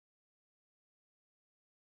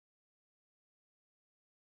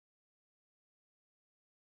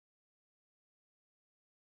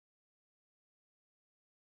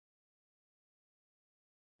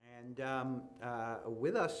And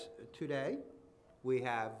with us today, we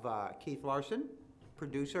have Keith Larsen,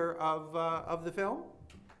 producer of the film.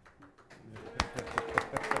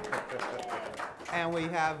 And we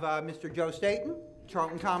have Mr. Joe Staton,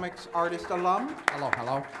 Charlton Comics artist alum. Hello,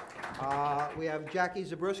 hello. We have Jackie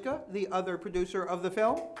Zbuska, the other producer of the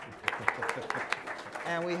film.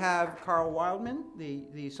 And we have Karl Wildman,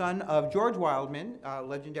 the son of George Wildman,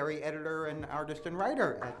 legendary editor and artist and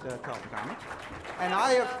writer at Charlton Comics. And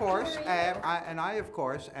I, of course,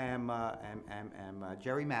 am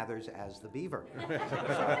Jerry Mathers as the Beaver.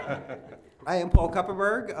 I am Paul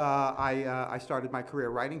Kupperberg. I started my career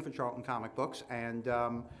writing for Charlton Comic Books, and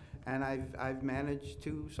I've managed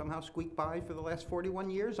to somehow squeak by for the last 41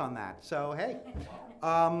 years on that. So hey,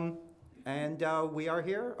 we are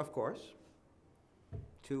here, of course,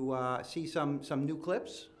 to see some new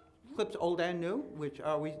clips old and new. Which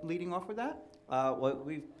are we leading off with that? Well,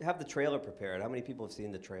 we have the trailer prepared. How many people have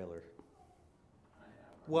seen the trailer?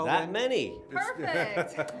 Well, that many.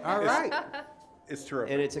 Perfect. All right. It's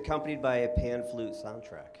terrific. And it's accompanied by a pan flute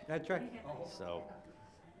soundtrack. That's right. So,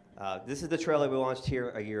 this is the trailer we launched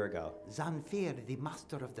here a year ago. Zanfir, the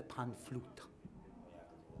master of the pan flute.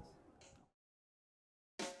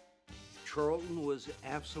 Charlton was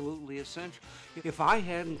absolutely essential. If I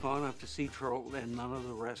hadn't gone up to see Charlton, and none of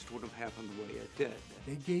the rest would have happened the way it did.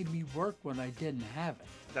 They gave me work when I didn't have it.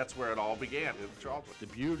 That's where it all began in Charlton. The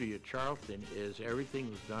beauty of Charlton is everything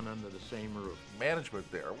was done under the same roof. Management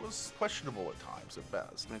there was questionable at times at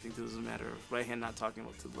best. I think this is a matter of right hand not talking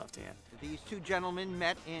to the left hand. These two gentlemen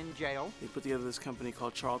met in jail. They put together this company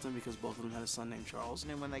called Charlton because both of them had a son named Charles.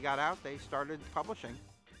 And then when they got out, they started publishing.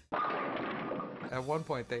 At one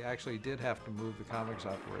point, they actually did have to move the comics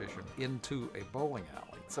operation into a bowling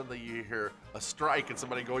alley. Suddenly you hear a strike and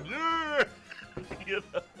somebody going, yeah! You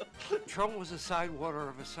know? Charlton was a sidewater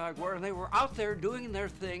of a sidewater, and they were out there doing their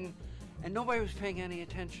thing, and nobody was paying any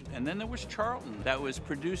attention. And then there was Charlton that was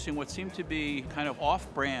producing what seemed to be kind of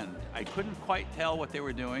off-brand. I couldn't quite tell what they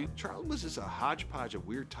were doing. Charlton was just a hodgepodge of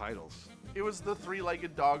weird titles. It was the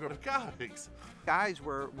three-legged dog of comics. Guys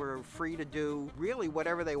were free to do really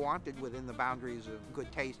whatever they wanted within the boundaries of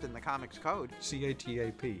good taste in the comics code.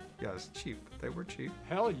 CATAP. Yes, cheap. They were cheap.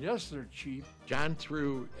 Hell yes, they're cheap. John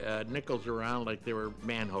threw nickels around like they were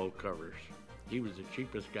manhole covers. He was the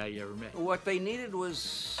cheapest guy you ever met. What they needed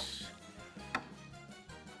was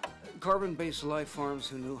carbon-based life forms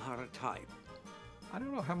who knew how to type. I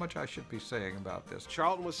don't know how much I should be saying about this.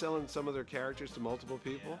 Charlton was selling some of their characters to multiple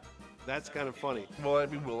people. That's kind of funny. Well, I'd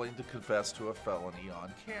be willing to confess to a felony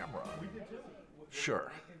on camera.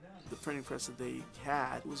 Sure. The printing press that they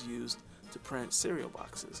had was used to print cereal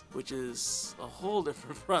boxes, which is a whole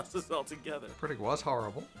different process altogether. Printing was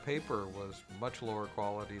horrible. Paper was much lower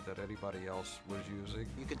quality than anybody else was using.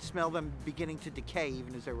 You could smell them beginning to decay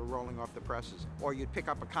even as they were rolling off the presses. Or you'd pick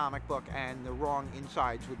up a comic book and the wrong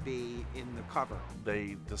insides would be in the cover.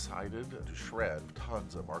 They decided to shred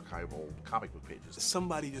tons of archival comic book pages.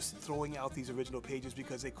 Somebody just throwing out these original pages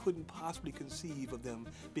because they couldn't possibly conceive of them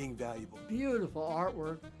being valuable. Beautiful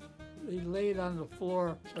artwork. They laid on the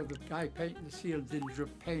floor so the guy painting the seal didn't drip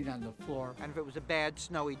paint on the floor. And if it was a bad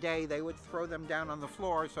snowy day, they would throw them down on the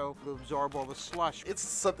floor so it would absorb all the slush. It's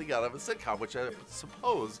something out of a sitcom, which I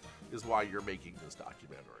suppose is why you're making this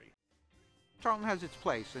documentary. Charlton has its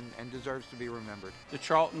place and deserves to be remembered. The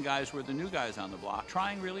Charlton guys were the new guys on the block,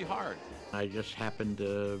 trying really hard. I just happened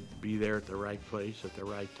to be there at the right place at the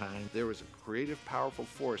right time. There was a creative, powerful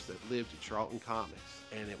force that lived at Charlton Comics,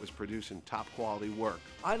 and it was producing top-quality work.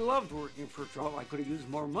 I loved working for Charlton. I could have used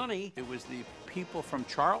more money. It was the people from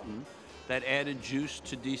Charlton that added juice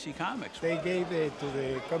to DC Comics. They gave to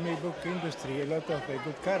the comic book industry a lot of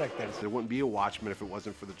good characters. There wouldn't be a Watchmen if it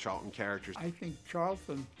wasn't for the Charlton characters. I think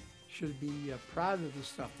Charlton should be proud of the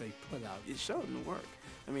stuff they put out. It showed in the work.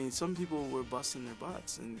 I mean, some people were busting their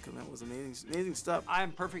butts, and that was amazing stuff.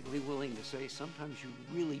 I'm perfectly willing to say sometimes you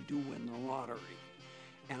really do win the lottery,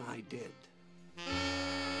 and I did.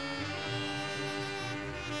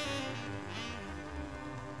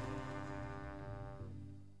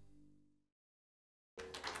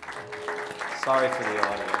 Sorry for the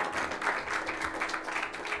audio.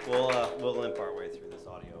 We'll limp our way through this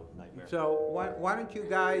audio nightmare. So why don't you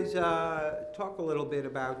guys talk a little bit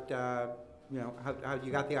about how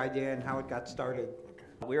you got the idea and how it got started?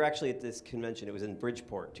 We were actually at this convention. It was in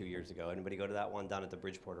Bridgeport 2 years ago. Anybody go to that one down at the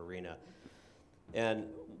Bridgeport Arena? And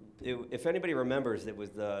if anybody remembers, it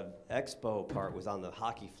was the expo part was on the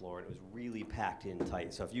hockey floor, and it was really packed in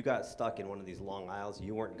tight. So if you got stuck in one of these long aisles,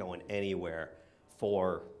 you weren't going anywhere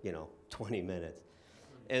for 20 minutes.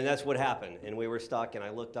 And that's what happened. And we were stuck, and I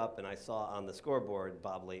looked up, and I saw on the scoreboard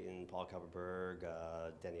Bob Layton, Paul Kupperberg,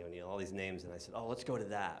 Denny O'Neil, all these names, and I said, oh, let's go to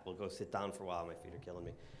that. We'll go sit down for a while. My feet are killing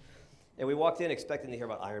me. And we walked in expecting to hear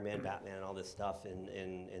about Iron Man, Batman, and all this stuff, and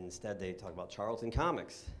instead they talked about Charlton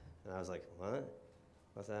Comics. And I was like, what?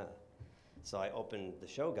 What's that? So I opened the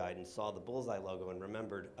show guide and saw the bullseye logo and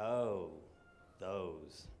remembered, oh,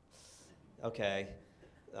 those. Okay.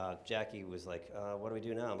 Jackie was like, what do we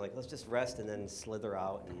do now? I'm like, let's just rest and then slither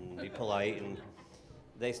out and be polite. And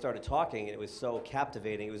they started talking, and it was so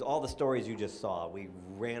captivating. It was all the stories you just saw. We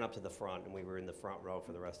ran up to the front, and we were in the front row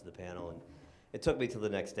for the rest of the panel. And it took me till the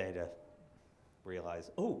next day to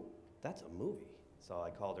realize, oh, that's a movie. So I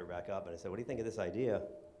called her back up, and I said, what do you think of this idea?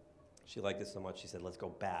 She liked it so much, she said, let's go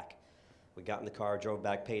back. We got in the car, drove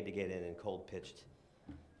back, paid to get in, and cold pitched.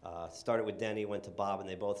 Started with Denny, went to Bob, and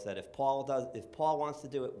they both said, if Paul wants to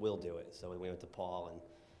do it, we'll do it. So we went to Paul, and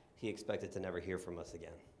he expected to never hear from us again.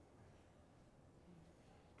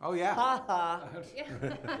 Oh, yeah. Ha ha.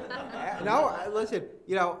 No, listen,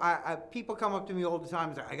 you know, people come up to me all the time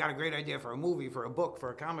and say, I got a great idea for a movie, for a book, for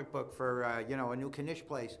a comic book, for, you know, a new Knish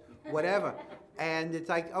place, whatever. And it's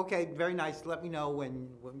like, okay, very nice, let me know when,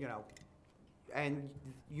 you know, and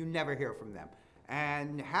you never hear from them.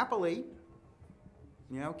 And happily,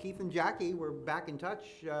 you know, Keith and Jackie were back in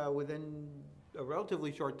touch within a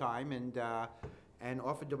relatively short time, and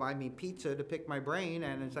offered to buy me pizza to pick my brain,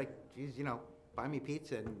 and it's like, geez, you know, buy me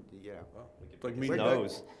pizza, and you know, Well, Like we me could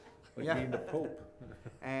nose. Like Yeah. being the Pope.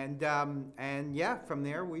 and yeah, from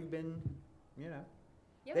there we've been, you know,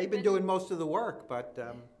 Yeah, they've we've been doing most of the work, but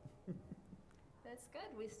That's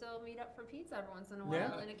good. We still meet up for pizza every once in a while,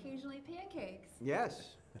 Yeah. and occasionally pancakes.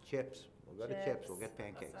 yes, chips. We'll go to chips. We'll get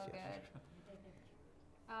pancakes. So yes. good.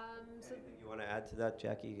 So Anything you want to add to that,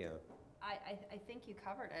 Jackie? Yeah. I think you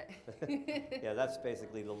covered it. Yeah, that's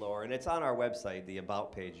basically the lore. And it's on our website, the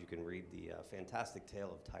About page. You can read the fantastic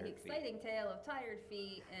tale of The tired feet. exciting tale of tired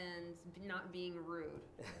feet and not being rude.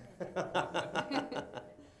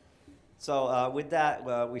 So with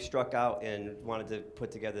that, we struck out and wanted to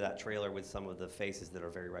put together that trailer with some of the faces that are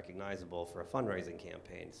very recognizable for a fundraising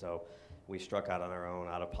campaign. So we struck out on our own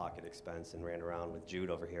out-of-pocket expense and ran around with Jude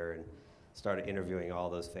over here and started interviewing all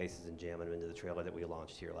those faces and jamming them into the trailer that we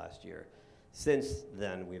launched here last year. Since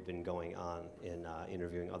then, we've been going on in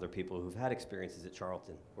interviewing other people who've had experiences at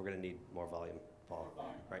Charlton. We're going to need more volume, Paul,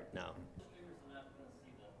 right now.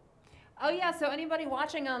 Oh yeah, so anybody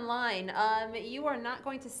watching online, you are not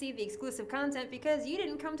going to see the exclusive content because you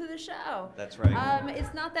didn't come to the show. That's right.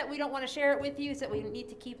 It's not that we don't want to share it with you, it's that we need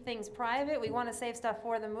to keep things private. We want to save stuff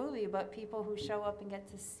for the movie, but people who show up and get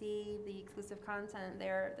to see the exclusive content,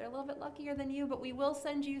 they're a little bit luckier than you, but we will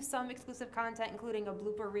send you some exclusive content, including a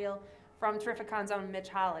blooper reel from TerrifiCon's own Mitch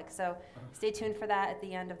Hallock. So stay tuned for that at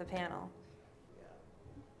the end of the panel.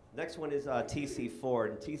 Next one is T.C.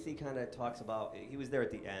 Ford. And T.C. kind of talks about, he was there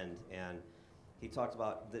at the end, and he talked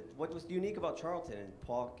about what was unique about Charlton, and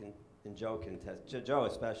Paul and Joe can attest, Joe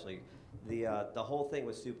especially, the whole thing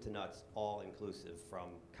was soup to nuts, all inclusive, from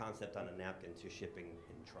concept on a napkin to shipping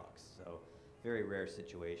in trucks. So very rare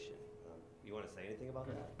situation. You want to say anything about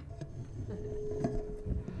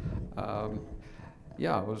that?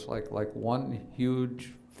 Yeah, it was like one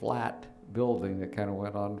huge flat building that kind of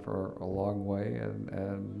went on for a long way,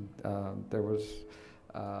 and there was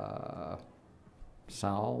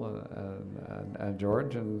Sal and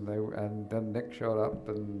George, and then Nick showed up,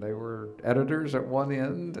 and they were editors at one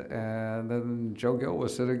end, and then Joe Gill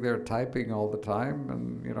was sitting there typing all the time,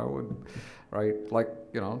 and you know, would write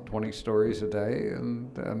like 20 stories a day,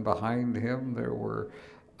 and behind him there were.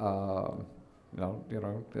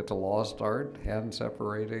 It's a lost art, hand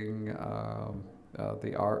separating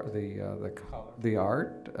the art, the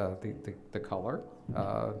color,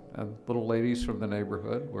 and little ladies from the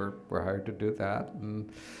neighborhood were hired to do that, and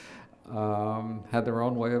had their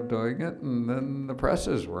own way of doing it. And then the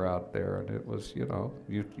presses were out there, and it was you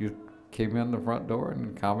came in the front door,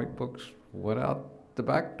 and comic books went out the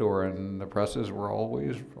back door, and the presses were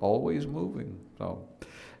always moving. So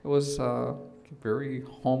it was very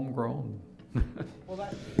homegrown. Well,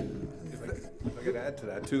 if I could add to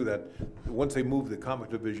that too, that once they moved the comic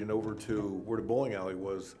division over to where the bowling alley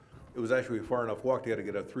was, it was actually a far enough walk. They had to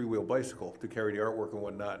get a 3-wheel bicycle to carry the artwork and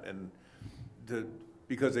whatnot, and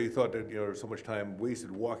because they thought that there was so much time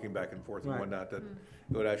wasted walking back and forth and whatnot, that it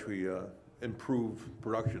would actually improve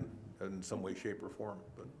production in some way, shape, or form.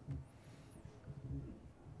 But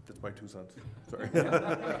that's my 2 cents. Sorry.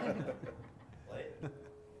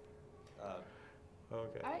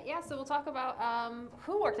 Okay. All right, yeah, so we'll talk about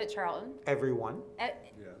who worked at Charlton. Everyone.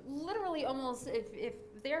 Literally literally almost, if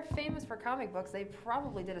they're famous for comic books, they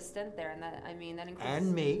probably did a stint there, and that, I mean, that includes...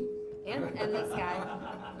 And me. And this guy.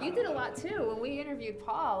 You did a lot too. When we interviewed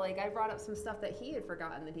Paul, like, I brought up some stuff that he had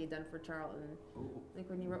forgotten that he had done for Charlton. Like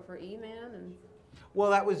when you wrote for E-Man and... Well,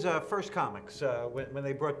 that was First Comics, when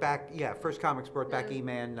they brought back, First Comics brought back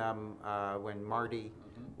E-Man when Marty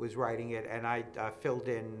was writing it, and I filled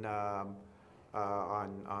in on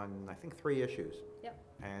I think 3 issues. Yep.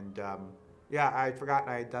 And I'd forgotten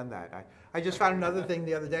I had done that. I just found another thing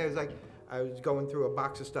the other day. I was going through a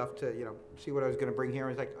box of stuff to see what I was going to bring here. I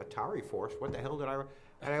was like, Atari Force, what the hell did I?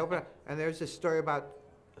 And I opened it, and there's this story about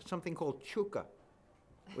something called Chuka,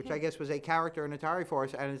 which I guess was a character in Atari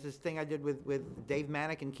Force, and it's this thing I did with Dave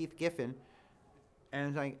Manick and Keith Giffen, and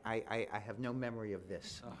it's like, I have no memory of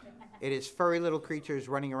this. It is furry little creatures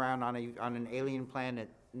running around on an alien planet,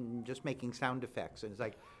 just making sound effects, and it's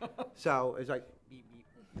like, so it's like,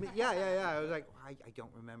 yeah. I was like, I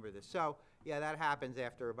don't remember this. So yeah, that happens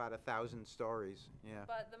after about 1,000 stories. Yeah.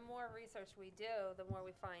 But the more research we do, the more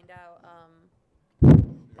we find out.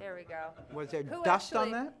 There we go. Was there Who dust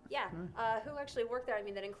actually, on that? Yeah. Who actually worked there? I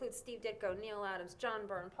mean, that includes Steve Ditko, Neil Adams, John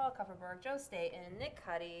Byrne, Paul Kupperberg, Joe Staton, Nick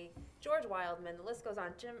Cuddy, George Wildman. The list goes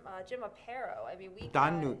on. Jim Aparo. I mean,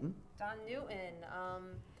 Don Newton. Don Newton.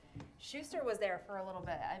 Schuster was there for a little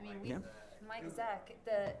bit. I mean, Mike Zeck.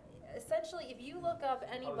 Essentially, if you look up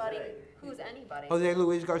anybody, who's anybody? Jose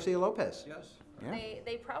Luis Garcia Lopez. Yes. Yeah.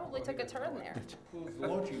 They probably took a turn there. Well, it was the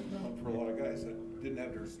launching point for a lot of guys that didn't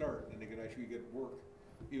have their start, and they could actually get work,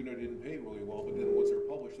 even though they didn't pay really well. But then once they're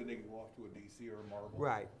published, then they can go off to a DC or a Marvel,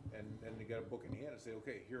 right? And they got a book in hand and say,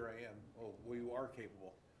 okay, here I am. Oh, well, you are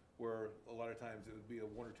capable. Where a lot of times it would be a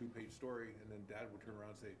 1 or 2 page story, and then Dad would turn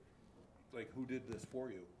around and say, like, who did this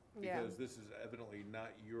for you? Because this is evidently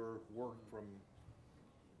not your work from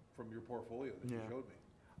your portfolio that you showed me.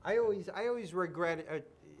 I always regret.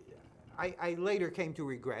 I later came to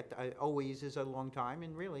regret. Always is a long time,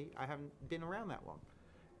 and really, I haven't been around that long.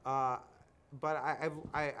 But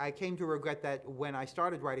I came to regret that when I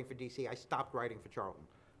started writing for DC, I stopped writing for Charlton.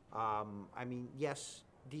 I mean, yes,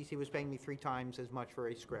 DC was paying me 3 times as much for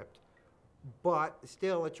a script, but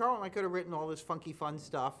still, at Charlton, I could have written all this funky, fun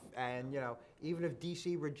stuff, and even if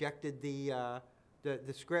DC rejected the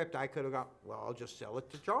script, I could have gone, well, I'll just sell it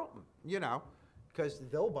to Charlton, because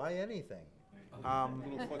they'll buy anything. A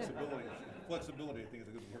little flexibility, I think is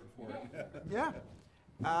a good word for it.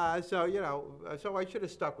 Yeah. So I should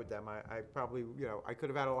have stuck with them. I probably, I could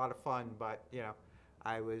have had a lot of fun, but,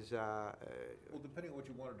 I was... well, depending on what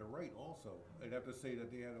you wanted to write also, I'd have to say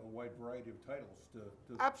that they had a wide variety of titles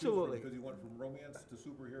to absolutely. Because you went from romance to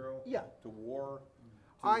superhero, to war,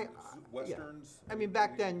 westerns. I mean,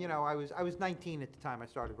 back then, I was 19 at the time I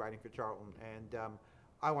started writing for Charlton, and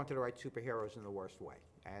I wanted to write superheroes in the worst way,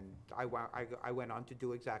 and I went on to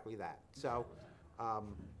do exactly that. So,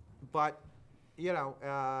 but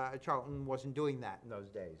Charlton wasn't doing that in those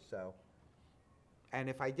days. So, and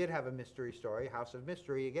if I did have a mystery story, House of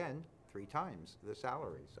Mystery, again, 3 times the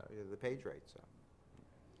salary, so the page rate.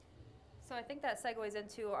 So I think that segues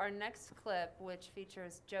into our next clip, which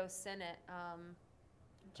features Joe Sinnott.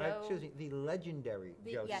 Excuse me, the legendary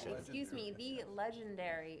Joe Sinnott. Excuse me, the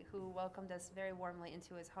legendary, who welcomed us very warmly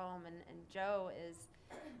into his home. And Joe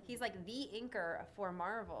he's like the inker for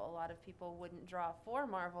Marvel. A lot of people wouldn't draw for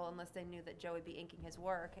Marvel unless they knew that Joe would be inking his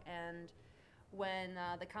work. And when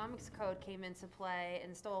the Comics Code came into play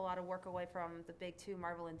and stole a lot of work away from the big 2,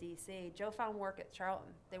 Marvel and DC, Joe found work at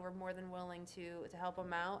Charlton. They were more than willing to help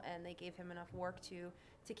him out, and they gave him enough work to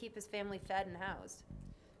keep his family fed and housed.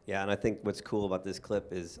 Yeah, and I think what's cool about this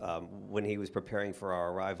clip is when he was preparing for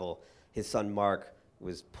our arrival, his son Mark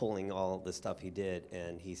was pulling all the stuff he did,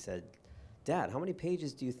 and he said, "Dad, how many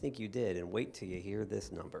pages do you think you did? And wait till you hear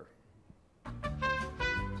this number."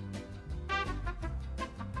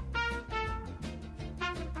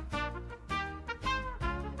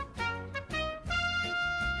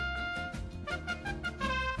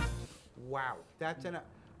 Wow, that's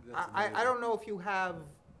I don't know if you have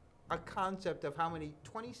a concept of how many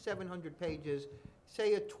 2,700 pages.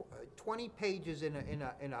 Say 20 pages in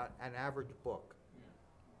an average book.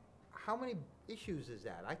 How many issues is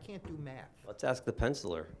that? I can't do math. Let's ask the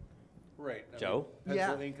penciler. Right. Joe?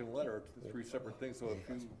 Pencil, ink, and letter, 3 separate things, so if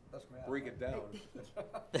you break it down.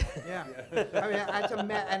 Yeah. I mean, that's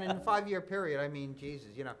and in a 5-year period, I mean,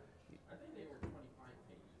 Jesus, I think they were 25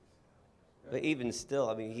 pages. But even still,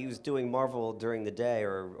 I mean, he was doing Marvel during the day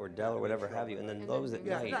or Dell or whatever have you, and then those at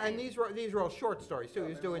night. No, and these were all short stories too. He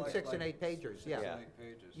was doing 6 and 8 pagers. Yeah. 6 and 8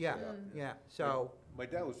 pages. Yeah. So. My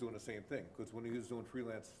dad was doing the same thing, because when he was doing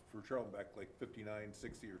freelance for Charlton back like 59,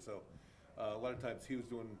 60 or so, a lot of times he was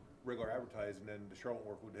doing regular advertising, then the Charlton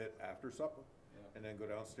work would hit after supper, and then go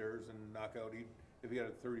downstairs and knock out. If he had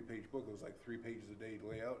a 30-page book, it was like 3 pages a day to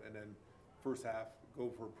lay out, and then first half go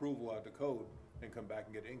for approval out the code, and come back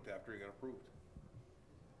and get inked after he got approved.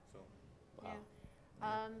 So. Wow.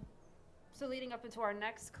 Yeah. So leading up into our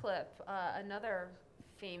next clip, another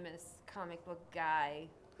famous comic book guy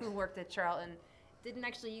who worked at Charlton didn't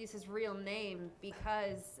actually use his real name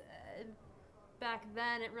because back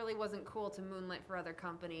then it really wasn't cool to moonlight for other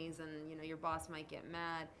companies, and you know your boss might get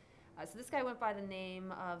mad. So this guy went by the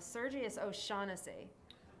name of Sergius O'Shaughnessy,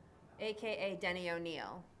 aka Denny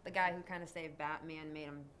O'Neil, the guy who kind of saved Batman, made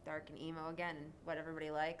him dark and emo again, and what everybody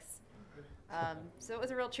likes. So it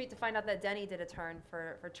was a real treat to find out that Denny did a turn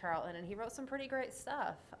for Charlton, and he wrote some pretty great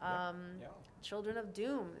stuff. Children of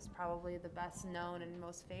Doom is probably the best known and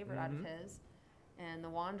most favorite out of his, and The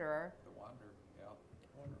Wanderer. The Wanderer,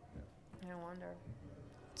 Yeah, Wanderer.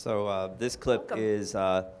 So this clip Welcome. is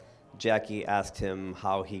Jackie asked him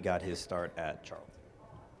how he got his start at Charlton.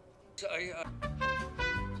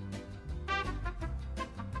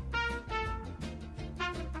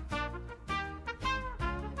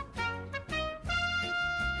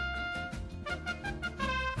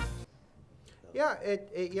 Yeah,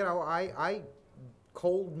 you know, I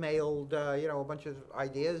cold mailed you know, a bunch of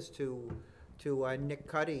ideas to Nick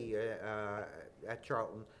Cuddy at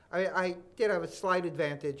Charlton. I did have a slight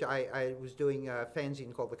advantage. I was doing a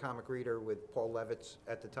fanzine called The Comic Reader with Paul Levitz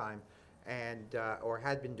at the time, and or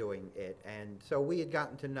had been doing it, and so we had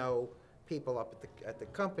gotten to know people up at the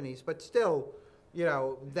companies, but still, you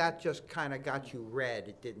know, that just kind of got you read.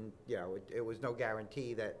 It didn't, you know, it was no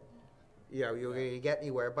guarantee that, you know, you were going to get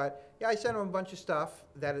anywhere. But yeah, I sent him a bunch of stuff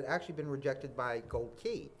that had actually been rejected by Gold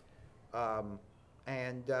Key,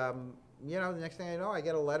 you know, the next thing I know, I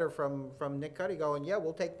get a letter from Nick Cuddy going, yeah,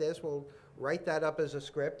 we'll take this, we'll write that up as a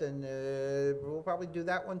script, and we'll probably do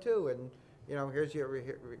that one too. And you know, here's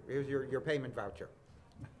your payment voucher.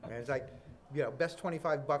 And it's like, you know, best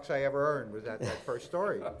 $25 I ever earned was that first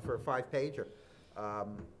story for a 5-pager.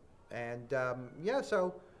 Yeah,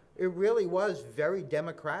 so it really was very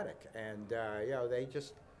democratic, and you know, they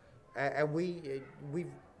just and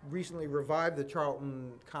we've recently revived the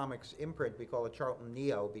Charlton Comics imprint. We call it Charlton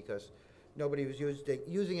Neo because nobody was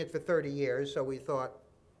using it for 30 years, so we thought,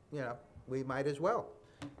 you know, we might as well.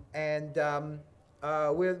 And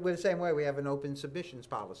we're the same way. We have an open submissions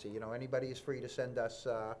policy. You know, anybody is free to send us,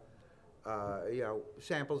 you know,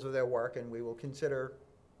 samples of their work, and we will consider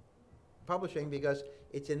publishing because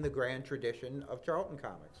it's in the grand tradition of Charlton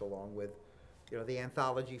Comics, along with, you know, the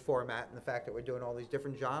anthology format and the fact that we're doing all these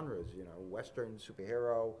different genres. You know, Western,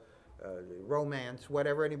 superhero, romance,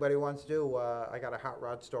 whatever anybody wants to do. I got a hot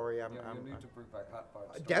rod story. you need to bring back hot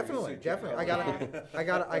rod stories. Definitely. I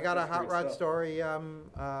got a hot rod story. You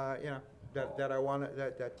know, that I want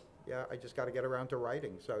to. Yeah, I just got to get around to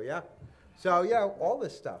writing. So yeah, all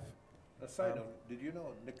this stuff. A side note: did you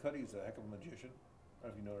know Nick Cuddy's a heck of a magician? I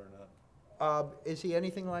don't know if you know it or not. Is he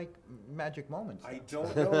anything like Magic Moments? I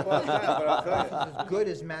don't know about that, but I'll tell you. As good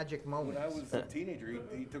as Magic Moments. When I was a teenager,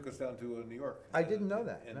 he took us down to New York. I didn't know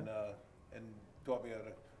that. And taught me how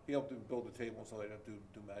to. He helped him build the table and stuff like that, do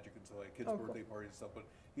magic and stuff like kids' birthday parties and stuff. But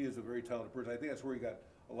he is a very talented person. I think that's where he got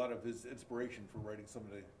a lot of his inspiration for writing some of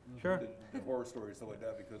the horror stories and stuff like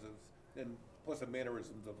that, because and plus the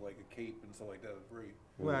mannerisms of like a cape and stuff like that. Very.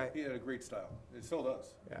 Right. He had a great style. It still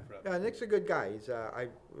does. Yeah. Nick's a good guy. He's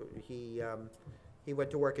he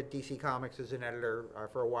went to work at DC Comics as an editor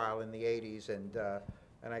for a while in the '80s, and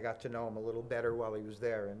I got to know him a little better while he was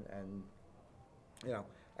there, and you know,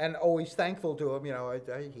 and always thankful to him. You know,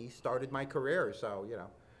 he started my career, so you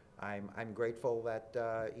know, I'm grateful that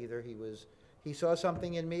either he saw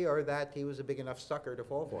something in me, or that he was a big enough sucker to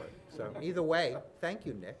fall for it. So either way, thank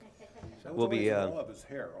you, Nick. So we'll be. I love his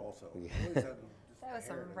hair also. That was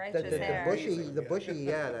some righteous hair. The bushy,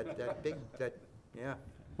 yeah, that big, yeah.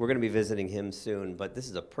 We're going to be visiting him soon, but this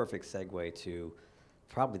is a perfect segue to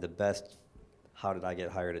probably the best "How did I get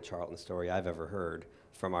hired at Charlton" story I've ever heard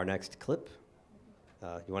from our next clip.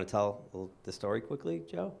 You want to tell the story quickly,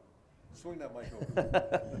 Joe? Swing that mic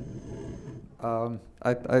over.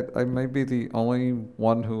 I may be the only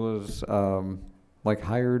one who was like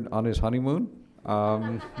hired on his honeymoon.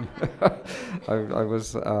 I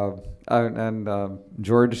was,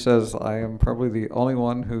 George says I am probably the only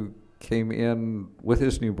one who came in with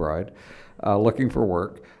his new bride, looking for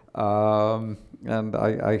work. And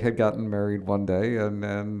I had gotten married one day,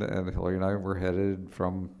 and Hillary and I were headed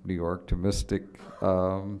from New York to Mystic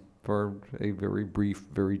for a very brief,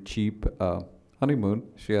 very cheap honeymoon.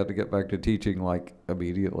 She had to get back to teaching like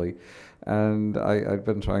immediately. And I'd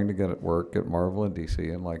been trying to get at work at Marvel and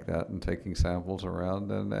DC and like that, and taking samples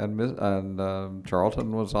around, and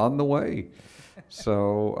Charlton was on the way.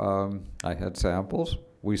 So I had samples.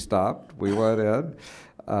 We stopped. We went in.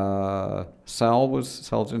 Sal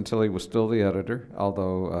Gentili was still the editor,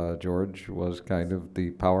 although George was kind of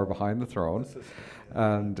the power behind the throne.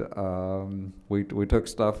 And we took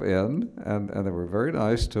stuff in, and they were very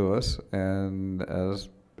nice to us. And as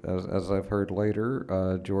I've heard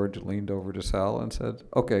later, George leaned over to Sal and said,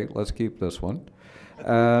 "Okay, let's keep this one."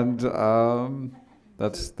 And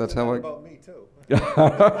that's how I. About me too.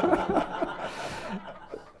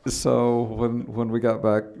 So when we got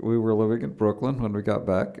back, we were living in Brooklyn. When we got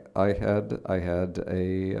back, I had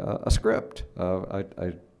a script.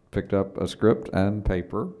 I picked up a script and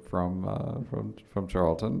paper from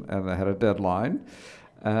Charlton, and I had a deadline.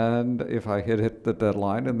 And if I had hit the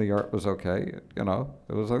deadline and the art was okay, it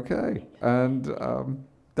was okay. And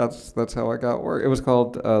that's how I got work. It was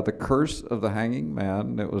called The Curse of the Hanging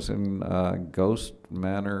Man. It was in Ghost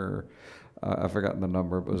Manor. I've forgotten the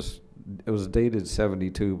number. It was dated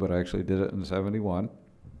 72, but I actually did it in 71.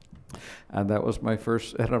 And that was my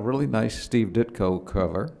first. It had a really nice Steve Ditko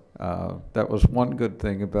cover. That was one good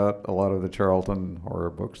thing about a lot of the Charlton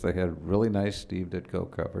horror books. They had really nice Steve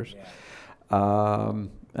Ditko covers. Yeah. I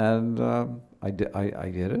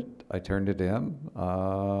did it. I turned it in.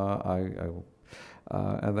 And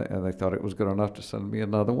they thought it was good enough to send me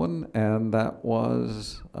another one. And that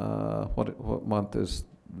was what month is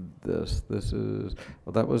this?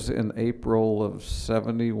 That was in April of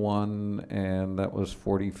 71, and that was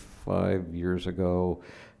 45 years ago.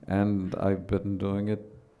 And I've been doing it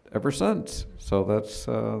ever since. So that's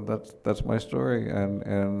my story,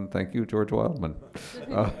 and thank you, George Wildman.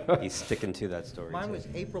 He's sticking to that story. Mine too. was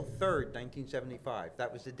April 3rd, 1975.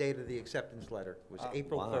 That was the date of the acceptance letter. It was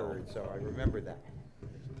April 3rd, so I remember that.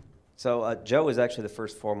 So Joe was actually the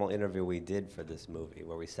first formal interview we did for this movie,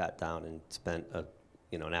 where we sat down and spent an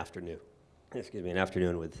afternoon. An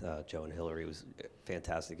afternoon with Joe and Hillary. It was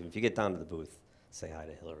fantastic. And if you get down to the booth, say hi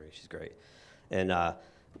to Hillary. She's great. And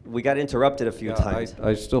we got interrupted a few times.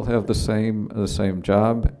 I still have the same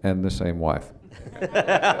job and the same wife.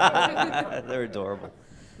 They're adorable.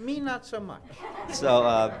 Me, not so much.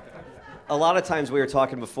 So a lot of times we were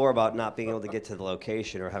talking before about not being able to get to the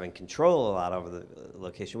location or having control a lot over the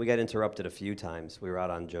location. We got interrupted a few times. We were out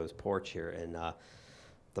on Joe's porch here, and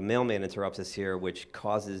the mailman interrupts us here, which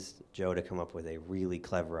causes Joe to come up with a really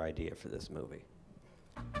clever idea for this movie.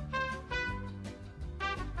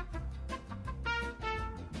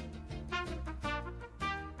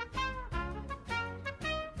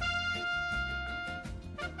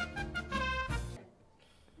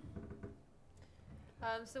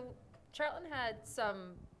 So Charlton had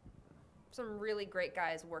some really great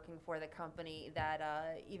guys working for the company that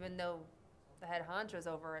even though the head honchos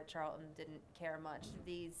over at Charlton didn't care much,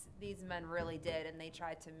 these men really did, and they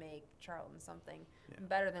tried to make Charlton something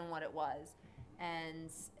better than what it was.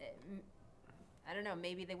 And I don't know,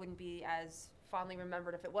 maybe they wouldn't be as fondly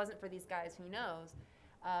remembered if it wasn't for these guys, who knows.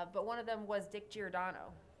 But one of them was Dick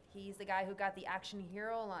Giordano. He's the guy who got the action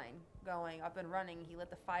hero line going up and running. He lit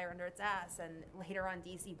the fire under its ass, and later on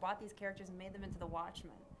DC bought these characters and made them into the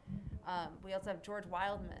Watchmen. We also have George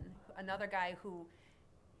Wildman, another guy who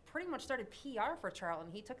pretty much started PR for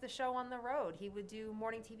Charlton. He took the show on the road. He would do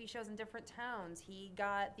morning TV shows in different towns. He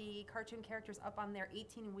got the cartoon characters up on their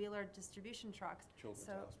 18-wheeler distribution trucks. Children's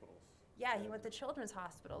hospitals. Yeah, he went to children's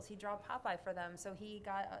hospitals. He drew Popeye for them, so he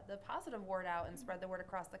got the positive word out and spread the word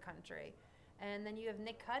across the country. And then you have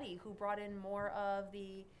Nick Cuddy, who brought in more of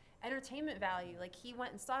the entertainment value. Like, he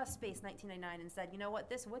went and saw Space 1999 and said, you know what,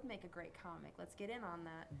 this would make a great comic. Let's get in on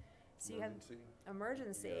that. So you have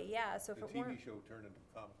Emergency, yeah. So if the it weren't, TV show turned into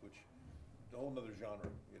comic, which is a whole other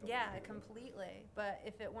genre. yeah, completely. But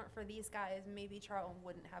if it weren't for these guys, maybe Charlton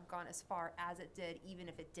wouldn't have gone as far as it did, even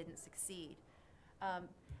if it didn't succeed.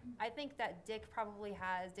 I think that Dick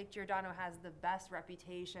Giordano has the best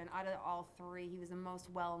reputation out of all three. He was the most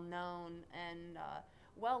well-known and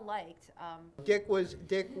well-liked. Dick was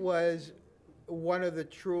one of the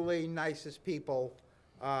truly nicest people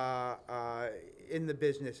in the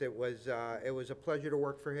business. It was a pleasure to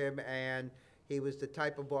work for him, and he was the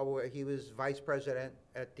type of boy. He was vice president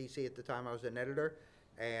at DC at the time. I was an editor,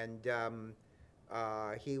 and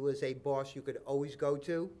he was a boss you could always go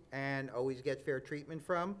to and always get fair treatment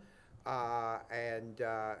from, and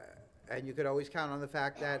you could always count on the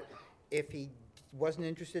fact that if he wasn't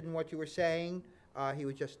interested in what you were saying, he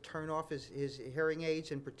would just turn off his hearing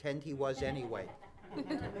aids and pretend he was anyway.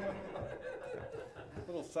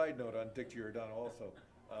 Little side note on Dick Giordano also.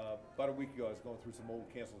 About a week ago, I was going through some old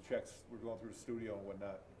canceled checks. We're going through the studio and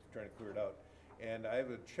whatnot, trying to clear it out. And I have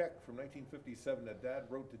a check from 1957 that Dad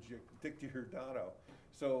wrote to Dick Giordano.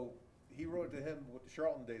 So he wrote to him with the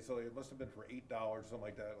Charlton Day, so it must have been for $8 or something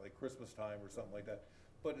like that, like Christmas time or something like that.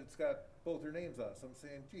 But it's got both their names on it. So I'm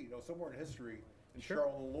saying, gee, somewhere in history, in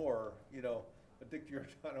Charlton lore, a Dick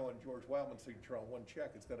Giordano and George Wildman signature on one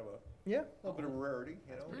check. It's kind of a little bit of a rarity,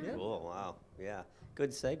 Pretty cool. Wow. Yeah. Good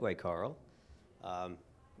segue, Karl.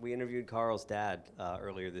 We interviewed Karl's dad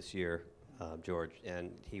earlier this year, George,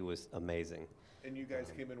 and he was amazing. And you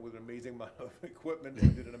guys came in with an amazing amount of equipment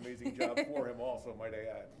and did an amazing job for him also, might I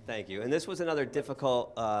add. Thank you. And this was another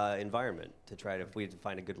difficult environment to try to, we had to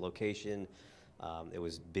find a good location. It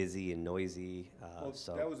was busy and noisy. Well,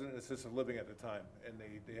 so that was an assisted living at the time, and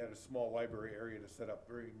they had a small library area to set up,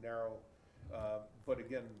 very narrow. But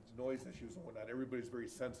again, noise issues and whatnot, everybody's very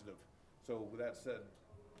sensitive. So with that said,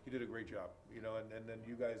 you did a great job, and then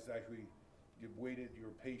you guys actually, you waited, you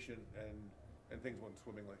were patient, and things went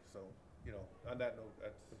swimmingly. So, on that note,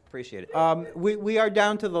 that's... Appreciate it. We are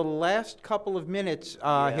down to the last couple of minutes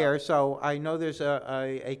here, so I know there's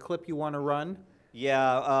a clip you want to run.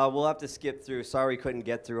 Yeah, we'll have to skip through. Sorry we couldn't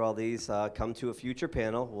get through all these. Come to a future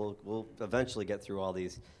panel. We'll eventually get through all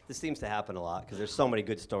these. This seems to happen a lot because there's so many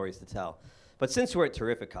good stories to tell. But since we're at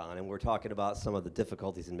TerrifiCon and we're talking about some of the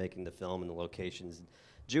difficulties in making the film and the locations,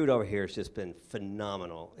 Jude over here has just been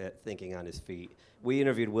phenomenal at thinking on his feet. We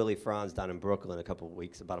interviewed Willie Franz down in Brooklyn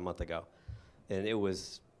about a month ago, and it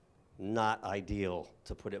was not ideal,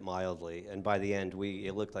 to put it mildly. And by the end,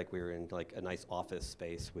 it looked like we were in like a nice office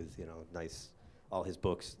space with all his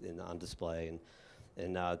books on display,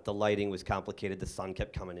 and the lighting was complicated. The sun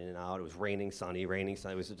kept coming in and out. It was raining, sunny.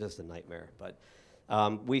 It was just a nightmare. But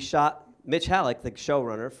we shot Mitch Hallock, the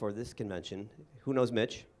showrunner for this convention. Who knows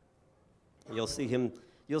Mitch? You'll see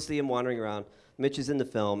him wandering around. Mitch is in the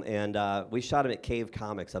film, and we shot him at Cave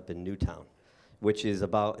Comics up in Newtown, which is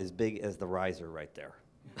about as big as the riser right there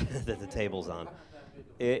that the table's on.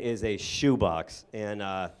 It is a shoebox, and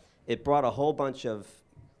it brought a whole bunch of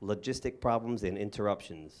logistic problems and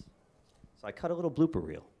interruptions. So I cut a little blooper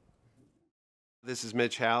reel. This is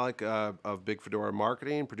Mitch Hallock of Big Fedora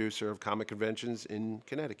Marketing, producer of comic conventions in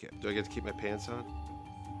Connecticut. Do I get to keep my pants on?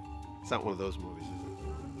 It's not one of those movies, is it?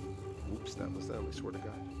 Oops, that was them, I swear to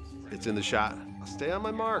God. It's in the shot. I'll stay on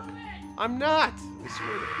my mark. I'm not! I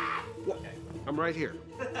swear to God. I'm right here.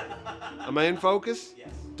 Am I in focus? Yes.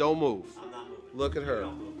 Don't move. I'm not moving. Look at her.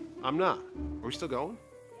 I'm not. Are we still going?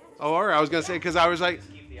 Oh, all right. I was going to say, because I was like,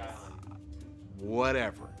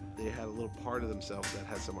 whatever. They had a little part of themselves that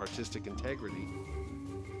has some artistic integrity.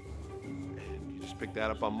 And you just picked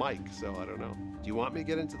that up on mic, so I don't know. Do you want me to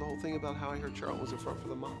get into the whole thing about how I heard Charlton was in front for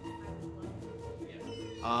the mob?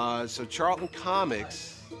 So Charlton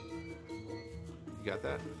Comics, you got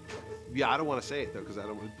that? Yeah, I don't want to say it though, because I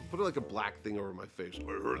don't want to put like a black thing over my face. I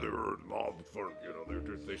heard they were mob in front,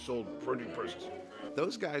 they sold printing presses.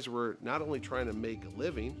 Those guys were not only trying to make a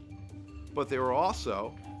living, but they were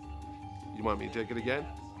also, you want me to take it again?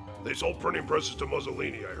 They sold printing presses to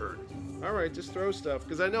Mussolini, I heard. All right, just throw stuff,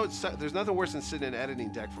 because I know there's nothing worse than sitting in an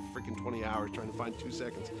editing deck for freaking 20 hours trying to find 2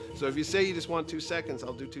 seconds. So if you say you just want 2 seconds,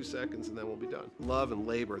 I'll do 2 seconds and then we'll be done. Love and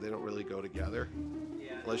labor, they don't really go together.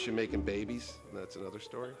 Yeah. Unless you're making babies, and that's another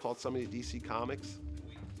story. Called somebody DC Comics.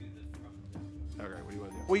 All right, what do you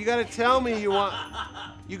want to do? Well, you got to tell me you want.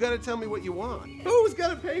 You got to tell me what you want. Who's got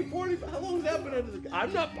to pay 40? How long has that been under the?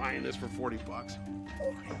 I'm not buying this for $40.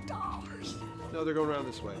 $40. No, they're going around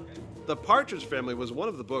this way. The Partridge Family was one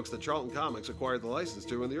of the books that Charlton Comics acquired the license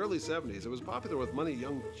to in the early 70s. It was popular with many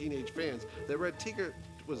young teenage fans that read Tiger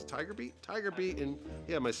Beat? Tiger Beat, and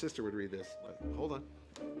yeah, my sister would read this. Hold on.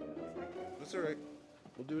 That's all right.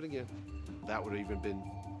 We'll do it again. That would have even been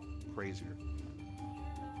crazier.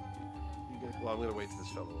 Well, I'm going to wait till this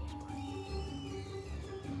fellow walks by.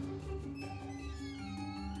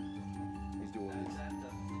 He's doing this.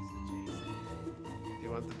 Do you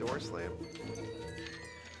want the door slammed?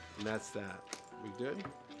 And that's that. We good?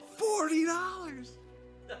 $40!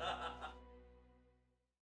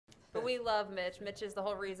 But we love Mitch. Mitch is the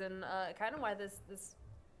whole reason, kind of why this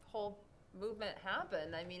whole movement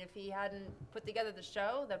happened. I mean, if he hadn't put together the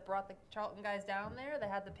show that brought the Charlton guys down there, they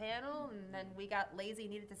had the panel, and then we got lazy,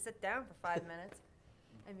 needed to sit down for 5 minutes.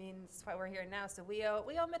 I mean, that's why we're here now. So we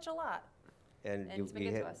owe Mitch a lot. And he's been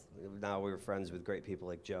good to us. Now we were friends with great people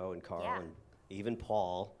like Joe and Karl and even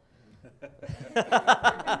Paul.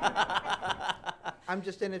 I'm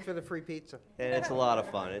just in it for the free pizza. And it's a lot of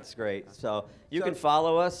fun. It's great. So you can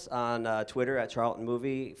follow us on Twitter at Charlton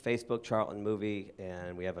Movie, Facebook Charlton Movie,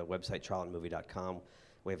 and we have a website, charltonmovie.com.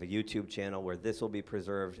 We have a YouTube channel where this will be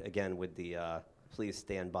preserved, again, with the please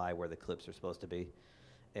stand by where the clips are supposed to be.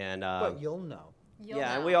 And But you'll know.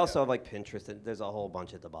 yeah, and we also have like Pinterest, and there's a whole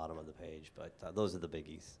bunch at the bottom of the page, but those are the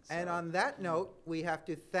biggies. And on that note, we have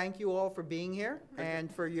to thank you all for being here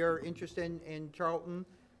and for your interest in Charlton,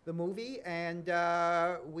 the movie, and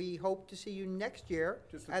we hope to see you next year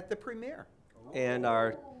at the premiere. And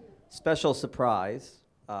our special surprise,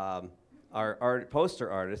 our poster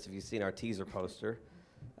artist, if you've seen our teaser poster,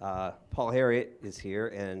 Paul Harriet is here,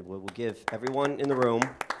 and we'll give everyone in the room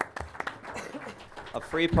a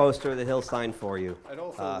free poster that he'll sign for you. I'd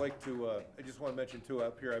also like to, I just want to mention too,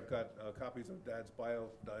 up here I've got copies of Dad's bio.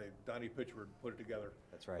 Donnie Pitchford put it together.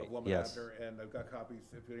 That's right. Of Wildman Yes. Abner, and I've got copies,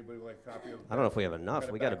 if anybody would like a copy of I don't know if we have enough. kind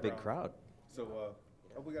of We got a big background. crowd. So,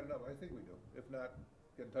 have we got enough? I think we do. If not,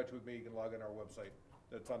 get in touch with me. You can log in our website.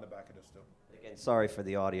 That's on the back of this too. Again, sorry for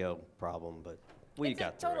the audio problem, but we It's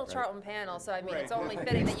got a through it, total right? Charlton panel, so I mean, it's Right. only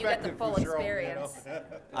fitting that you get the Expected full for Charlton, you know?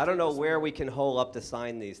 experience. I don't know where we can hole up to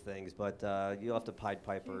sign these things, but you'll have to Pied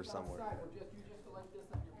Piper somewhere.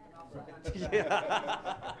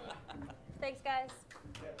 Yeah. Thanks, guys.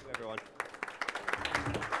 Everyone.